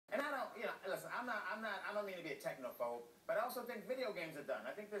I don't mean to be a technophobe, but I also think video games are done.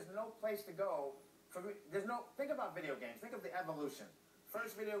 I think there's no place to go think about video games. Think of the evolution.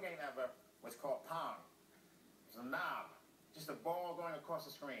 First video game ever was called Pong. It was a knob, just a ball going across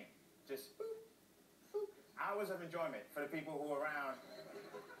the screen. Just boop, boop. Hours of enjoyment for the people who were around.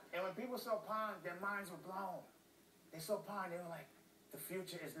 And when people saw Pong, their minds were blown. They saw Pong, they were like, the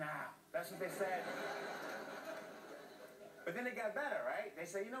future is now. That's what they said. But then it got better, right? They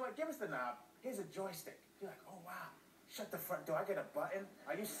say, you know what, give us the knob. Here's a joystick. You're like, oh, wow. Shut the front door. I get a button.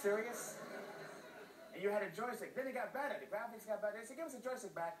 Are you serious? And you had a joystick. Then it got better. The graphics got better. They said, give us a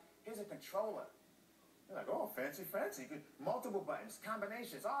joystick back. Here's a controller. You're like, oh, fancy, fancy. Multiple buttons,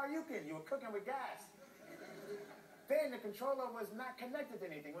 combinations. Oh, you were cooking with gas. Then the controller was not connected to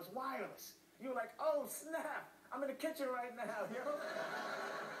anything. It was wireless. You were like, oh, snap. I'm in the kitchen right now, yo.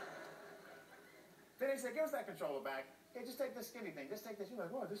 Then they said, give us that controller back. Hey, just take this skinny thing. Just take this. You're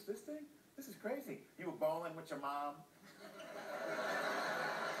like, whoa, this thing? This is crazy. You were bowling with your mom.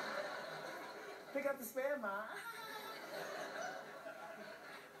 Pick up the spare, Mom.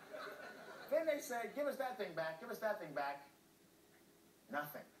 Then they said, give us that thing back. Give us that thing back.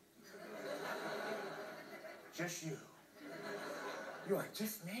 Nothing. Just you. You're like,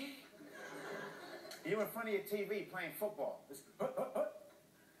 just me? You're in front of your TV playing football.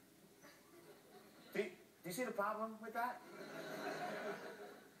 Do you see the problem with that?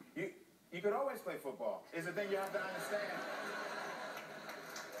 You could always play football. Is the thing you have to understand.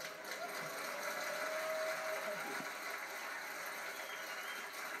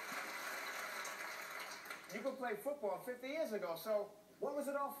 You could play football 50 years ago, so what was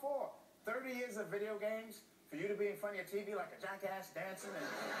it all for? 30 years of video games for you to be in front of your TV like a jackass dancing and...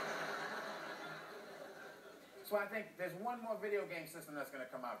 So I think there's one more video game system that's going to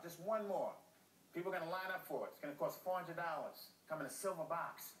come out. Just one more. People are going to line up for it. It's going to cost $400. Come in a silver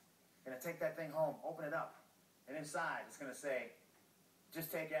box. Going to take that thing home, open it up, and inside it's going to say,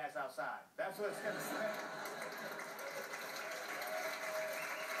 just take your ass outside. That's what it's going to say.